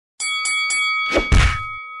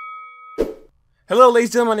Hello, ladies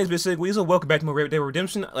and gentlemen, my name is Big Weasel. Welcome back to my Red Dead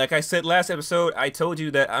Redemption. Like I said last episode, I told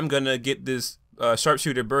you that I'm gonna get this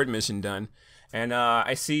sharpshooter bird mission done. And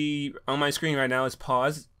I see on my screen right now it's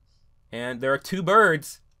paused. And there are two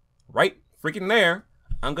birds right freaking there.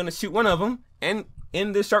 I'm gonna shoot one of them and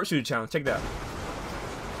end this sharpshooter challenge. Check that out.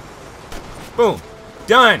 Boom.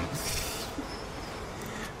 Done.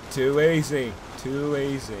 Too easy. Too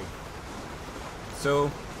easy.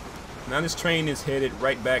 So, now this train is headed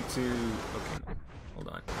right back to... Okay, hold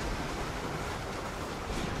on.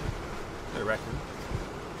 The raccoon.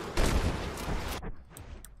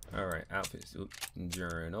 Alright, outfits. Oops.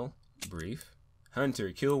 Journal. Brief.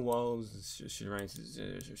 Hunter. Kill walls.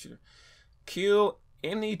 Kill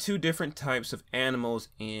any two different types of animals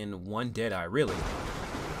in one deadeye. Really?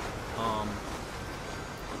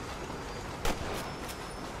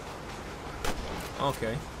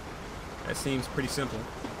 Okay. That seems pretty simple.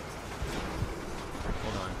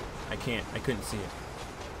 Hold on. I couldn't see it.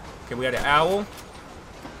 Okay, we got an owl.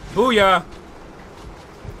 Booyah!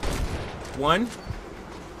 1,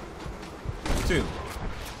 2.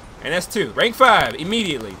 And that's 2. Rank 5,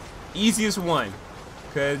 immediately. Easiest one.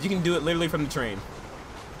 Because you can do it literally from the train.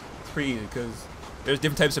 It's pretty easy, because there's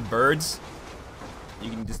different types of birds.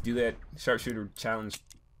 You can just do that sharpshooter challenge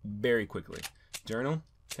very quickly. Journal.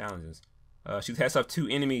 Challenges. Shoot heads off 2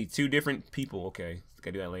 enemies, 2 different people. Okay,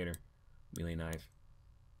 gotta do that later. Melee knife.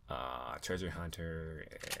 Treasure hunter.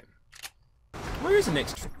 Where is the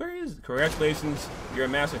next? Where is? Congratulations, you're a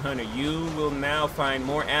master hunter. You will now find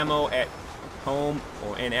more ammo at home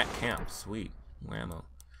and at camp. Sweet, more ammo.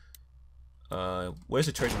 Where's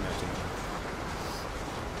the treasure map?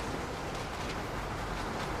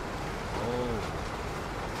 Oh,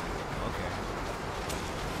 okay.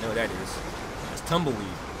 No, that is. That's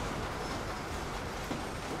tumbleweed.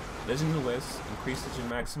 Legend of the West increases your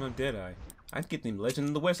maximum deadeye. I'd get the Legend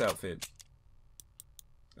of the West outfit.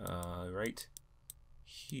 Right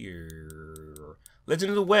here. Legend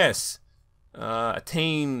of the West.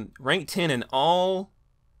 Attain rank 10 in all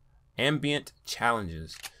ambient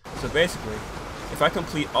challenges. So basically, if I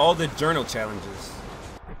complete all the journal challenges,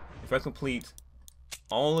 if I complete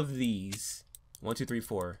all of these, 1, 2, 3,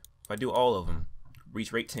 4, if I do all of them,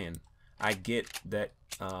 reach rank 10, I get that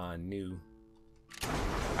new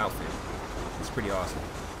outfit. It's pretty awesome.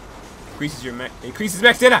 Increases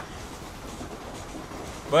max data.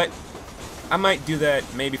 But I might do that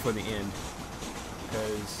maybe for the end,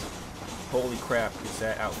 because holy crap, is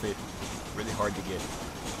that outfit really hard to get.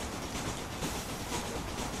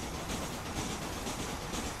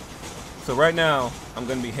 So right now I'm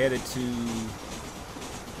gonna be headed to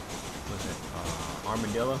what's it?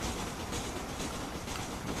 Armadillo.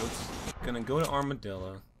 Gonna go to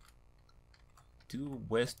Armadillo. Do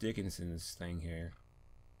Wes Dickinson's thing here,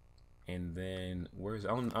 and then where's I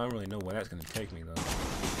don't really know where that's gonna take me though.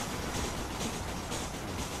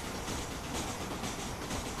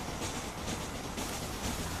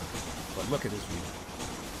 But look at this view.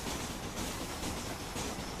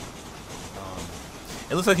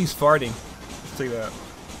 It looks like he's farting. Let's check that out.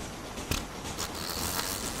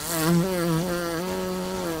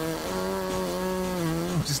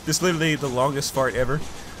 Just this literally the longest fart ever.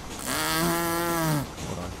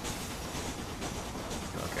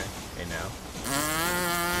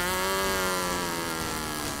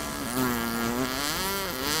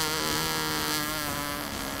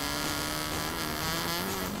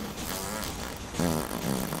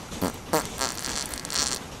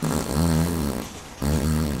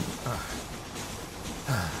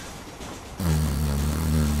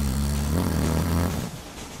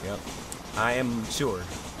 I am mature.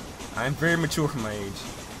 I am very mature for my age.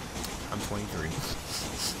 I'm 23.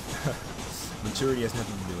 Maturity has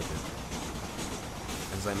nothing to do with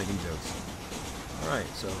it. As I'm making jokes. Alright,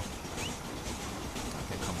 so...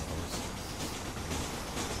 Okay, come close.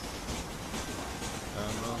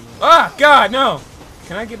 Ah! God, no!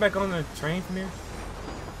 Can I get back on the train from here?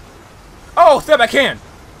 Oh, step! I can!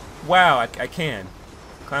 Wow, I can.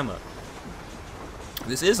 Climb up.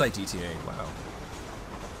 This is like GTA. Wow.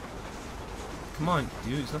 Come on,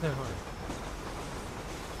 dude, it's not that hard.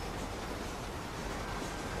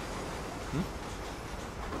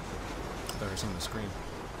 I thought I heard someone scream.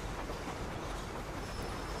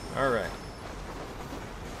 Alright.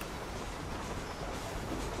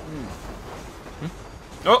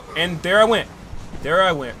 Oh, and there I went. There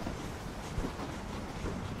I went.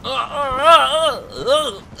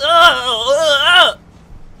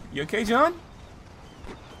 You okay, John?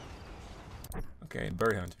 Okay,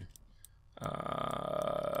 bird hunter.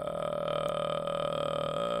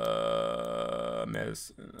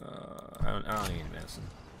 Medicine. I don't need medicine.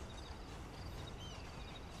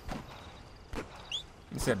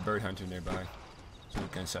 It's that bird hunter nearby. That's where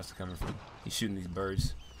the gunshots are coming from. He's shooting these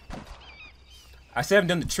birds. I still haven't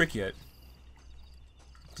done the trick yet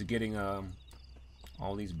to getting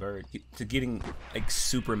all these birds, to getting like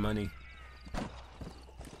super money.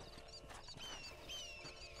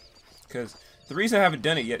 Because the reason I haven't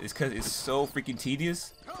done it yet is because it's so freaking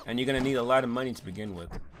tedious, and you're gonna need a lot of money to begin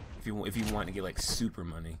with if you want to get like super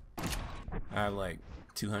money. I have like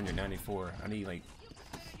 294. I need like.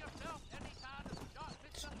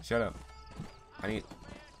 Shut up. I need.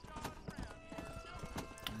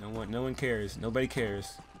 No one cares. Nobody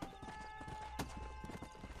cares.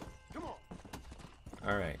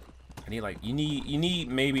 All right. I need like you need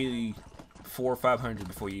maybe 400 or 500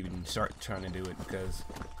 before you even start trying to do it, because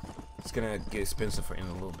it's gonna get expensive in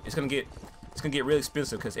a little bit. It's gonna get really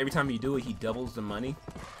expensive because every time you do it, he doubles the money.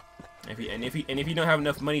 If you don't have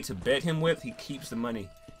enough money to bet him with, he keeps the money.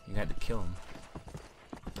 You had to kill him.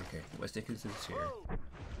 Okay, let's take this to the chair.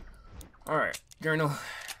 All right, journal,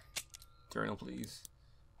 please.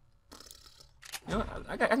 You know,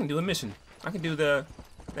 I can do a mission. I can do that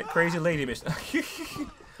crazy lady mission.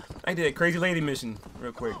 I did a crazy lady mission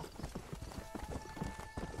real quick.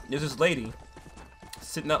 There's this lady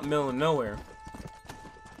sitting out in the middle of nowhere,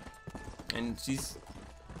 and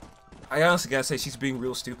I honestly gotta say she's being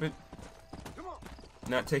real stupid,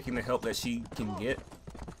 not taking the help that she can get,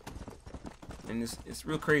 and it's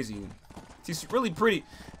real crazy. She's really pretty.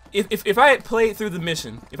 If I had played through the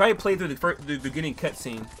mission, if I had played through the beginning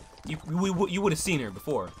cutscene, you would have seen her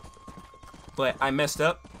before, but I messed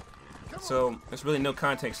up, so there's really no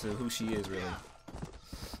context to who she is really.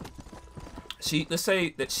 Let's say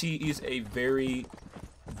that she is a very,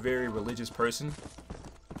 very religious person,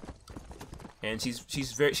 and she's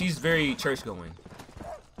very church going.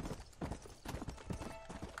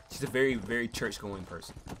 She's a very, very church going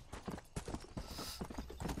person.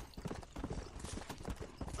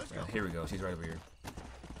 Here we go. She's right over here.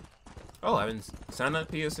 Oh, I haven't signed up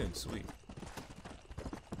PSN. Sweet.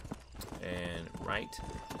 And right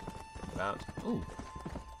about. Ooh,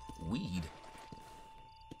 weed.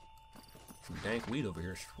 Some dank weed over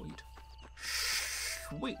here. Sweet.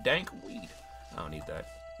 Sweet dank weed. I don't need that.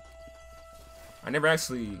 I never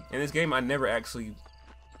actually, in this game, I never actually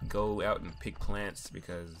go out and pick plants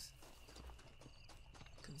because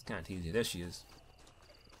it's kind of tedious. There she is.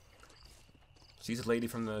 She's a lady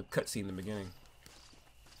from the cutscene in the beginning.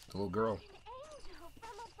 The little girl.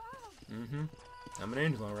 Mm-hmm. I'm an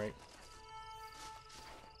angel, all right.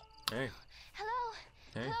 Hey. Hello.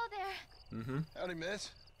 Hey. Hello there. Mm-hmm. Howdy, miss.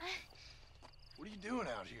 What are you doing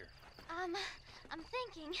out here? I'm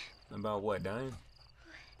thinking. About what, dying?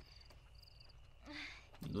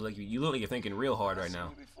 You look like you're thinking real hard right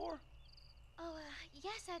now. Oh,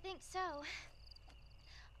 yes, I think so.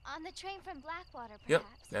 On the train from Blackwater, perhaps. Yep,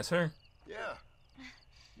 that's her. Yeah.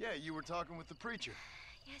 Yeah, you were talking with the preacher.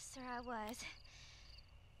 Yes, sir, I was.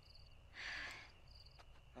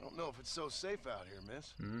 I don't know if it's so safe out here,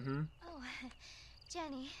 miss. Mm-hmm. Oh,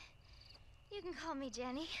 Jenny. You can call me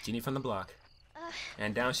Jenny. Jenny from the block.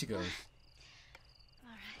 And down she goes.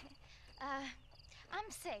 All right. I'm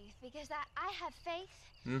safe because I have faith.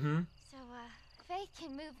 Mm-hmm. So, faith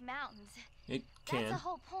can move mountains. It can. That's the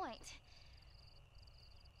whole point.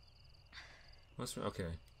 What's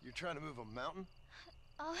okay? You're trying to move a mountain?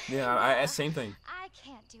 Oh, yeah, same thing. I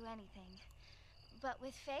can't do anything. But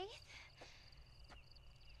with faith,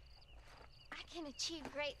 I can achieve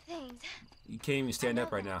great things. You can't even stand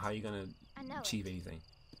up right now. How are you gonna achieve anything?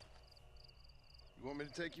 You want me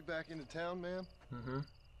to take you back into town, ma'am? Mm-hmm. You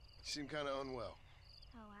seem kind of unwell.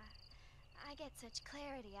 Oh, I get such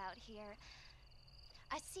clarity out here.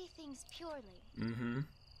 I see things purely. Mm-hmm.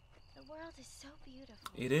 The world is so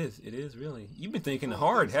beautiful. It is really. You've been thinking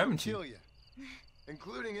hard, haven't you? Kill you,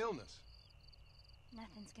 including illness.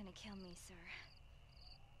 Nothing's gonna kill me, sir.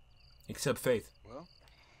 Except faith. Well,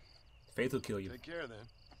 faith will kill you. Take care then.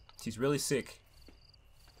 She's really sick.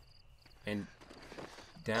 And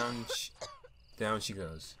down she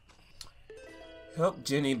goes. Help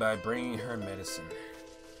Jenny by bringing her medicine.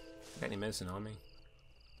 Got any medicine on me?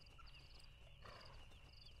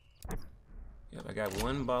 Yep, I got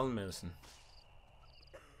one bottle of medicine.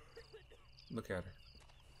 Look at her.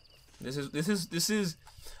 This is.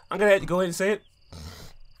 I'm gonna have to go ahead and say it.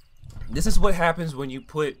 This is what happens when you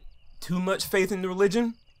put too much faith in the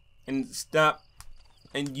religion and stop.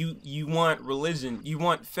 And you want religion, you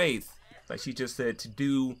want faith, like she just said, to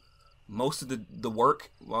do most of the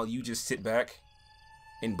work while you just sit back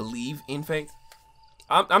and believe in faith.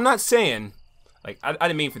 I'm not saying, like, I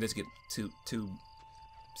didn't mean for this to get too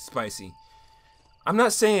spicy. I'm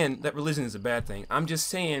not saying that religion is a bad thing. I'm just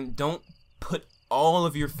saying don't put all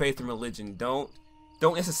of your faith in religion. Don't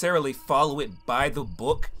don't necessarily follow it by the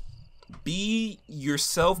book. Be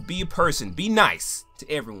yourself, be a person, be nice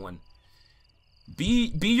to everyone.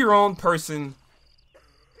 Be your own person.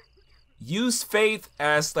 Use faith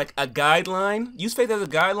as like a guideline. Use faith as a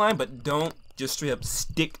guideline, but don't just straight up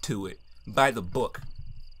stick to it by the book.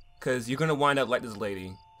 Cause you're gonna wind up like this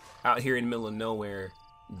lady out here in the middle of nowhere,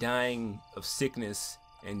 dying of sickness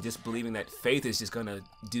and just believing that faith is just gonna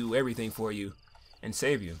do everything for you and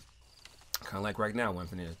save you. Kinda like right now, I'm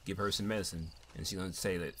gonna give her some medicine and she's gonna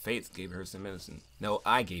say that faith gave her some medicine. No,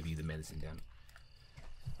 I gave you the medicine, damn it.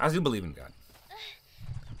 I do believe in God.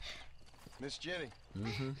 Miss Jenny.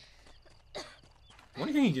 Mm-hmm.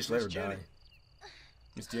 Why don't you just let her Jenny. die?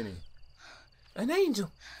 Miss Jenny. An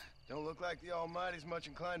angel. Don't look like the Almighty's much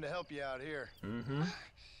inclined to help you out here. Mm-hmm.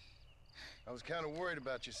 I was kind of worried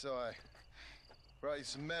about you, so I brought you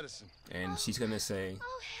some medicine. And she's gonna say,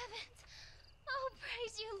 Oh, heavens. Oh,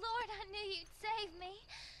 praise you, Lord. I knew you'd save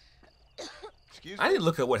me. Excuse me? I didn't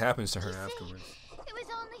look at what happens to her You see, afterwards. it was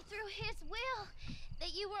only through his will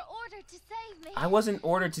that you were ordered to save me. I wasn't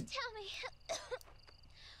ordered to. Tell me,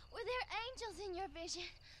 were there angels in your vision?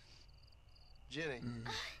 Jenny,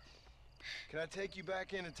 can I take you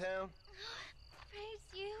back into town? Praise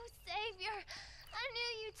you, Savior. I knew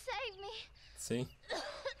you'd save me. See?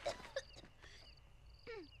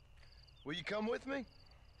 Will you come with me?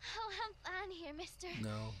 Oh, I'm fine here, mister.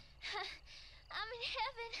 No. I'm in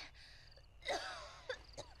heaven.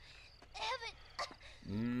 Heaven.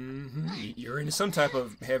 You're in some type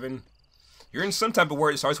of heaven. You're in some type of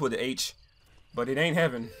word that starts with the H, but it ain't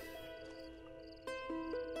heaven.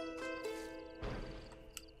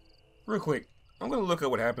 Real quick, I'm gonna look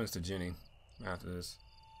at what happens to Jenny after this.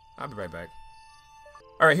 I'll be right back.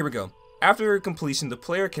 Alright, here we go. After completion, the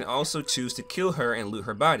player can also choose to kill her and loot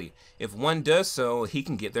her body. If one does so, he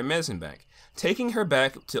can get their medicine back. Taking her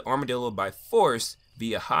back to Armadillo by force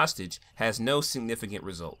via hostage has no significant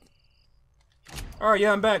result. Alright,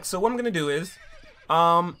 yeah, I'm back. So what I'm gonna do is,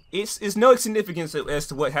 it's no significance as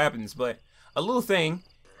to what happens, but a little thing,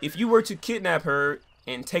 if you were to kidnap her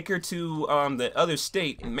and take her to the other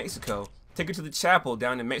state in Mexico, take her to the chapel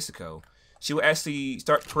down in Mexico, she will actually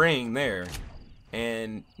start praying there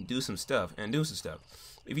and do some stuff.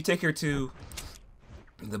 If you take her to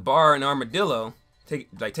the bar in Armadillo, take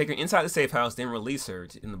her inside the safe house, then release her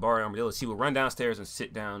in the bar in Armadillo, she will run downstairs and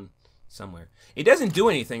sit down somewhere. It doesn't do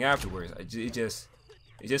anything afterwards. It's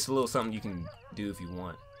just a little something you can do if you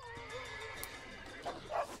want.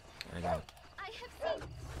 I got it. I have seen.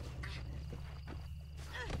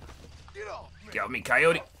 Get off me! Get off me,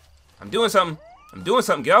 coyote! I'm doing something.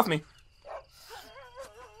 Get off me.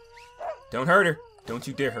 Don't hurt her. Don't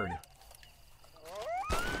you dare hurt her.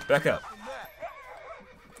 Back up.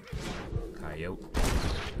 Coyote.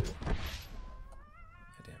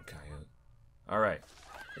 Damn coyote. Alright.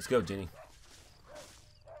 Let's go, Jenny.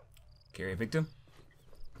 Carry a victim.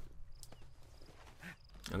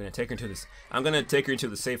 I'm gonna take her into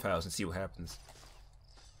the safe house and see what happens.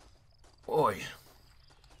 Boy.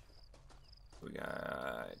 We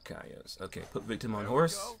got coyotes. Okay, put victim on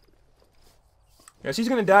horse. Yeah, she's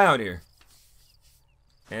gonna die out here.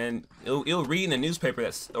 And it'll read in the newspaper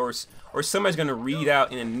or somebody's gonna read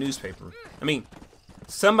out in a newspaper. I mean,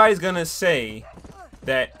 somebody's gonna say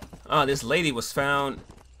that this lady was found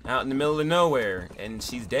out in the middle of nowhere and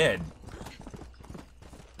she's dead.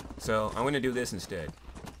 So I'm gonna do this instead.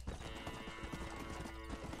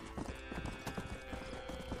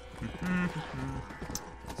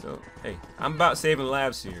 So hey, I'm about saving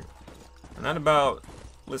lives here. I'm not about,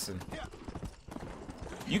 listen.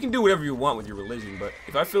 You can do whatever you want with your religion, but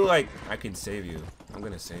if I feel like I can save you, I'm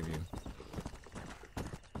gonna save you.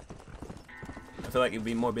 I feel like it'd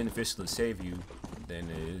be more beneficial to save you than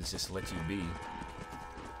it is just to let you be.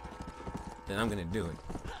 Then I'm gonna do it.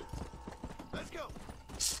 Let's go.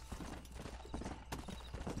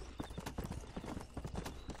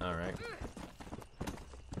 Alright.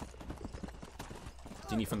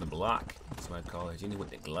 Jenny from the block. That's what I call her. Jenny with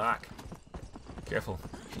the Glock. Careful.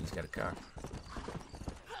 She's got a cock.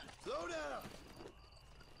 Slow down.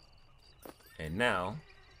 And now,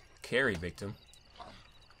 carry victim.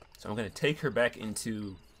 So I'm gonna take her back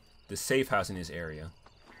into the safe house in this area.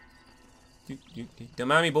 Don't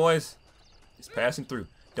mind me, boys. Just passing through.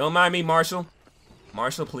 Don't mind me, Marshall.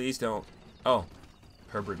 Marshall, please don't. Oh,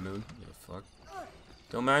 Herbert Moon. What the fuck?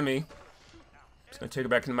 Don't mind me. Just gonna take her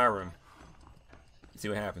back into my room. See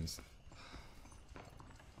what happens.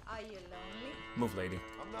 Are you lonely? Move, lady.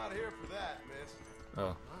 I'm not here for that, miss.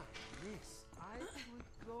 Oh. Yes, I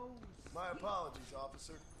would go. My apologies,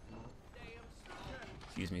 officer.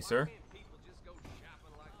 Excuse me, sir.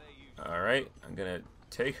 Alright, I'm gonna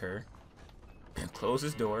take her and close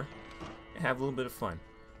this door and have a little bit of fun.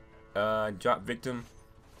 Drop victim.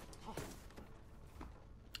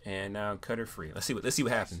 And now cut her free. Let's see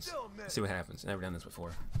what happens. Let's see what happens. Never done this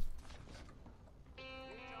before.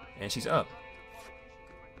 And she's up.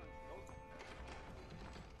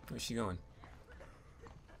 Where's she going?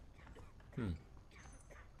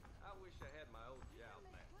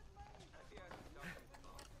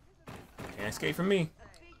 Can't escape from me.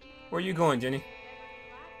 Where are you going, Jenny?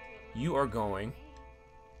 You are going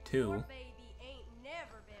to...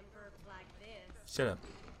 Shut up.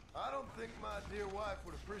 I don't think my dear wife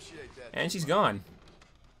would appreciate that. And she's gone.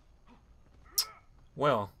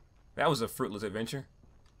 Well, that was a fruitless adventure.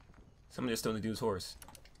 Somebody just stole the dude's horse.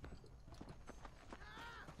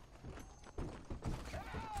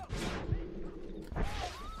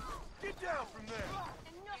 Get down from there.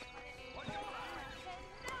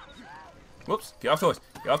 Whoops, get off the horse.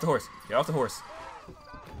 Get off the horse. Get off the horse.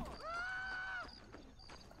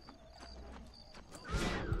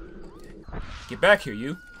 Get back here,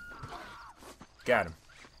 you. Got him.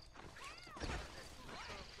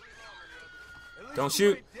 Don't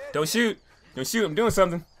shoot. Don't shoot. Don't shoot. I'm doing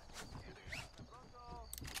something.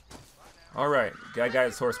 Alright. Guy got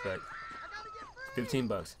his horse back. 15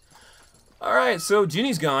 bucks. Alright, so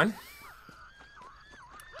Jenny's gone.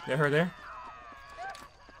 Is that her there?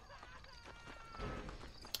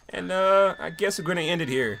 And I guess we're going to end it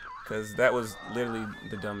here. Because that was literally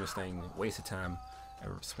the dumbest thing. Waste of time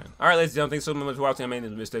ever spent. Alright, ladies and gentlemen. Thanks so much for watching. My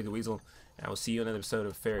name is Mr. Weasel. And I will see you in another episode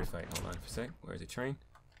of Ferret Fight. Hold on for a sec. Where's the train?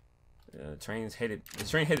 The train's headed. Is the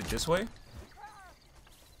train headed this way?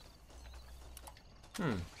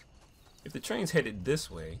 If the train's headed this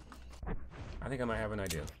way, I think I might have an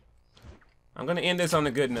idea. I'm gonna end this on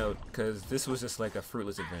a good note because this was just like a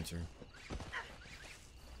fruitless adventure,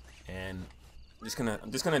 and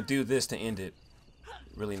I'm just gonna do this to end it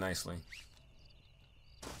really nicely.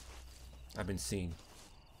 I've been seen,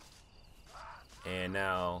 and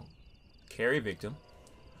now carry victim.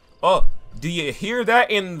 Oh, do you hear that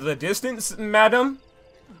in the distance, madam?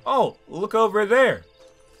 Oh, look over there.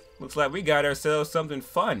 Looks like we got ourselves something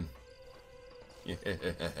fun. This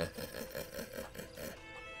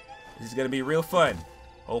is gonna be real fun.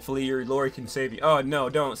 Hopefully your Lord can save you. Oh no,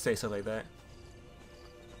 don't say stuff like that.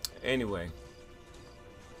 Anyway.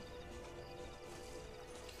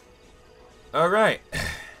 Alright.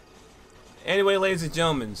 Anyway, ladies and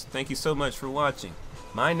gentlemen, thank you so much for watching.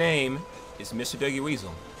 My name is Mr. Dougie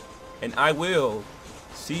Weasel. And I will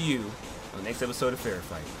see you on the next episode of Ferret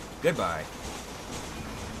Fight. Goodbye.